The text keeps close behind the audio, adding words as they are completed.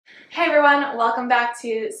Hey everyone, welcome back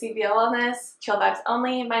to cvowellness, chill vibes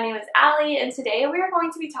only. My name is Allie, and today we are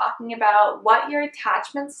going to be talking about what your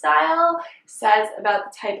attachment style says about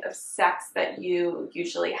the type of sex that you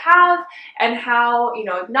usually have, and how,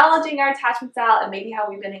 acknowledging our attachment style and maybe how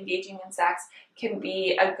we've been engaging in sex can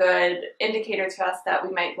be a good indicator to us that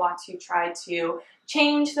we might want to try to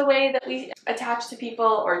change the way that we attach to people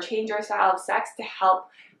or change our style of sex to help,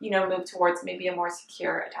 move towards maybe a more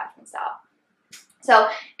secure attachment style. So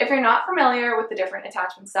if you're not familiar with the different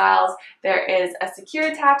attachment styles, there is a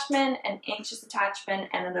secure attachment, an anxious attachment,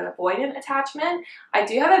 and an avoidant attachment. I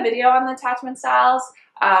do have a video on the attachment styles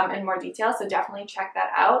in more detail, so definitely check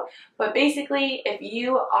that out. But basically, if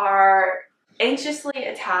you are anxiously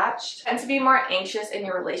attached, tend to be more anxious in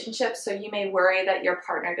your relationship, so you may worry that your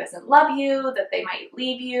partner doesn't love you, that they might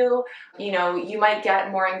leave you. You might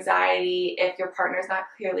get more anxiety if your partner's not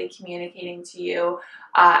clearly communicating to you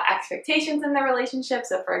expectations in the relationship.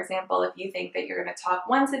 So for example, if you think that you're going to talk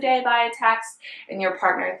once a day via text and your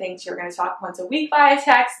partner thinks you're going to talk once a week via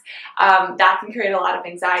text, that can create a lot of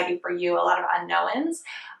anxiety for you, a lot of unknowns.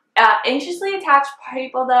 Anxiously attached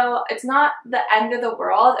people, though, it's not the end of the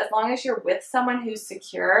world as long as you're with someone who's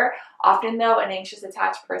secure. Often, though, an anxious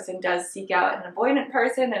attached person does seek out an avoidant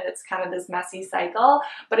person, and it's kind of this messy cycle.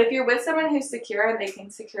 But if you're with someone who's secure and they can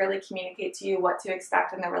securely communicate to you what to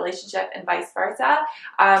expect in the relationship and vice versa,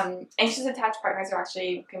 anxious attached partners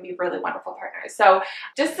can be really wonderful partners. So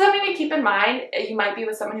just something to keep in mind, you might be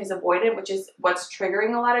with someone who's avoidant, which is what's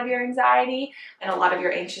triggering a lot of your anxiety and a lot of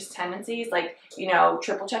your anxious tendencies, like,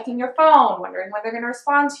 triple checking your phone, wondering when they're going to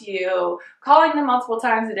respond to you, calling them multiple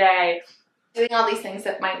times a day, doing all these things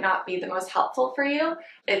that might not be the most helpful for you.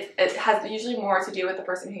 It has usually more to do with the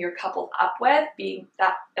person who you're coupled up with, and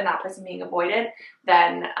that person being avoided,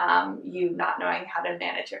 than you not knowing how to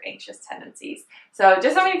manage your anxious tendencies. So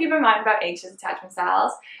just something to keep in mind about anxious attachment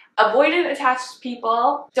styles. Avoidant attached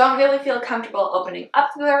people don't really feel comfortable opening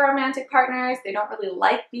up to their romantic partners. They don't really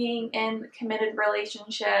like being in committed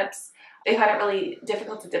relationships. They find it really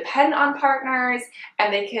difficult to depend on partners,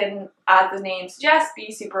 and they can, as the name suggests,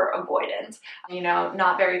 be super avoidant.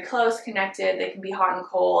 Not very close, connected. They can be hot and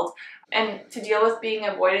cold. And to deal with being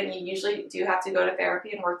avoidant, you usually do have to go to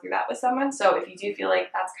therapy and work through that with someone. So if you do feel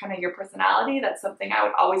like that's kind of your personality, that's something I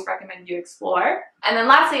would always recommend you explore. And then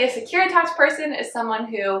lastly, a secure attached person is someone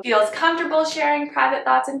who feels comfortable sharing private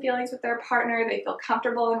thoughts and feelings with their partner. They feel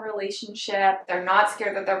comfortable in relationship. They're not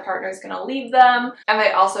scared that their partner is going to leave them. And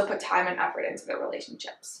they also put time and effort into their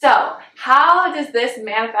relationships. So how does this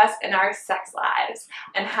manifest in our sex lives?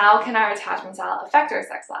 And how can our attachment style affect our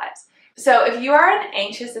sex lives? So if you are an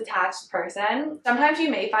anxious attached person, sometimes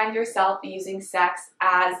you may find yourself using sex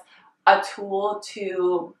as a tool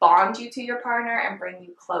to bond you to your partner and bring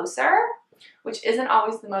you closer, which isn't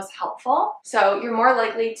always the most helpful. So you're more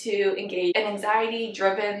likely to engage in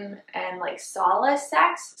anxiety-driven and solace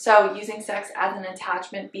sex. So using sex as an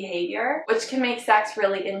attachment behavior, which can make sex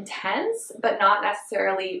really intense, but not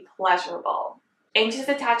necessarily pleasurable. Anxious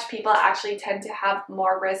attached people actually tend to have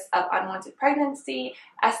more risk of unwanted pregnancy,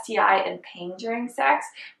 STI, and pain during sex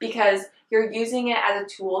because you're using it as a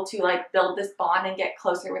tool to build this bond and get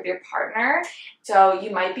closer with your partner. So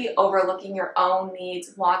you might be overlooking your own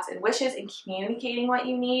needs, wants, and wishes and communicating what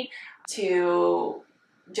you need to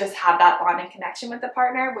just have that bond and connection with the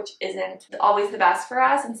partner, which isn't always the best for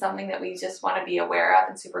us and something that we just want to be aware of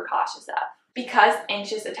and super cautious of. Because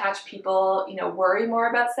anxious attached people, worry more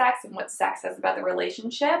about sex and what sex says about the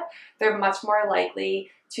relationship, they're much more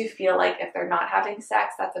likely to feel like if they're not having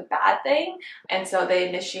sex, that's a bad thing. And so they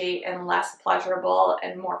initiate in less pleasurable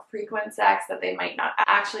and more frequent sex that they might not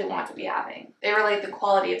actually want to be having. They relate the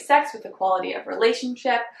quality of sex with the quality of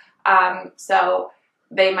relationship. So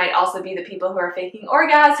they might also be the people who are faking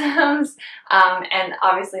orgasms. And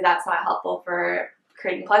obviously that's not helpful for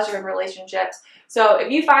creating pleasure in relationships. So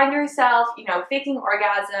if you find yourself, faking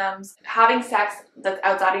orgasms, having sex that's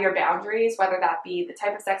outside of your boundaries, whether that be the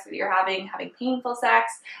type of sex that you're having painful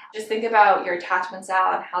sex, just think about your attachment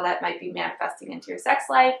style and how that might be manifesting into your sex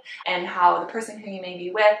life and how the person who you may be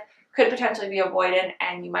with could potentially be avoidant,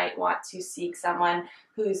 and you might want to seek someone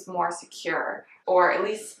who's more secure, or at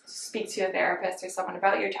least speak to a therapist or someone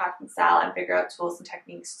about your attachment style and figure out tools and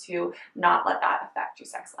techniques to not let that affect your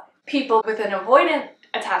sex life. People with an avoidant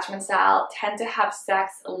attachment style tend to have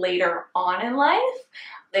sex later on in life.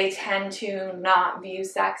 They tend to not view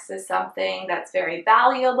sex as something that's very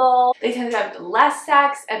valuable. They tend to have less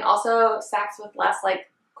sex, and also sex with less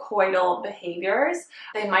coital behaviors.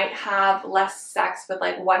 They might have less sex with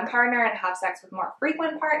one partner and have sex with more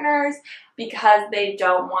frequent partners because they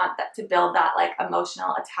don't want that to build that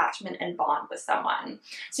emotional attachment and bond with someone.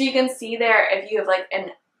 So you can see there, if you have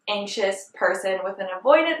an anxious person with an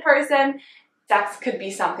avoidant person, sex could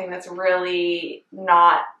be something that's really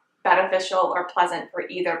not beneficial or pleasant for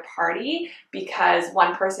either party because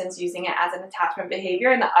one person's using it as an attachment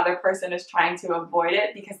behavior and the other person is trying to avoid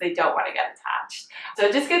it because they don't want to get attached. So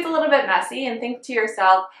it just gets a little bit messy, and think to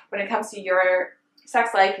yourself when it comes to your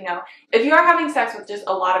sex life, if you are having sex with just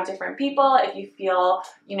a lot of different people, if you feel,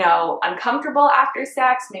 uncomfortable after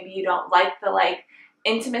sex, maybe you don't like the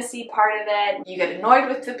intimacy part of it, you get annoyed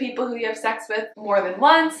with the people who you have sex with more than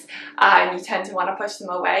once, and you tend to want to push them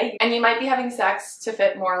away, and you might be having sex to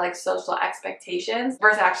fit more social expectations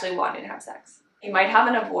versus actually wanting to have sex. You might have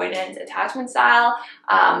an avoidant attachment style,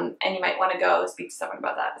 and you might want to go speak to someone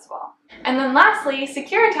about that as well. And then lastly,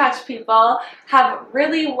 secure attached people have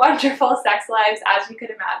really wonderful sex lives, as you could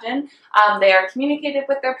imagine. They are communicative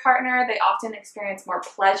with their partner. They often experience more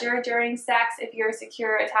pleasure during sex if you're a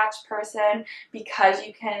secure attached person because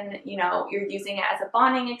you can, you're using it as a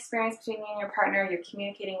bonding experience between you and your partner. You're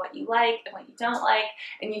communicating what you like and what you don't like,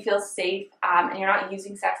 and you feel safe, and you're not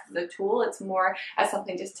using sex as a tool. It's more as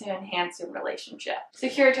something just to enhance your relationship.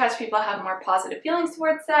 Secure attached people have more positive feelings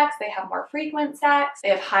towards sex. They have more frequent sex. They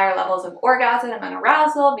have higher levels of orgasm and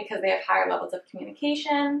arousal because they have higher levels of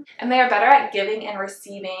communication, and they are better at giving and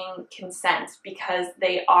receiving consent because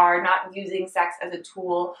they are not using sex as a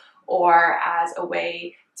tool or as a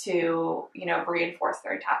way to, reinforce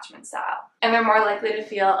their attachment style. And they're more likely to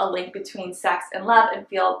feel a link between sex and love and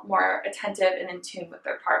feel more attentive and in tune with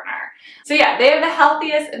their partner. So yeah, they have the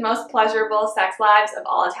healthiest and most pleasurable sex lives of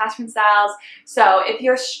all attachment styles. So if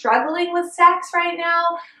you're struggling with sex right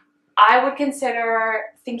now, I would consider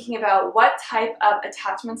thinking about what type of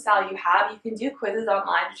attachment style you have. You can do quizzes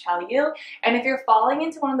online to tell you. And if you're falling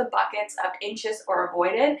into one of the buckets of anxious or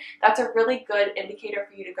avoidant, that's a really good indicator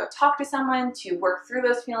for you to go talk to someone, to work through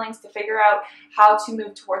those feelings, to figure out how to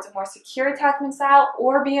move towards a more secure attachment style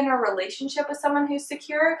or be in a relationship with someone who's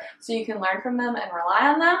secure so you can learn from them and rely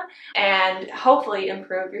on them and hopefully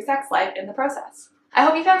improve your sex life in the process. I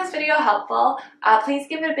hope you found this video helpful. Please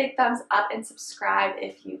give it a big thumbs up and subscribe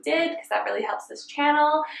if you did, because that really helps this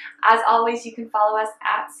channel. As always, you can follow us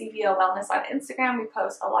at cvowellness on Instagram. We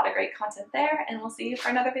post a lot of great content there, and we'll see you for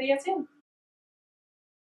another video soon.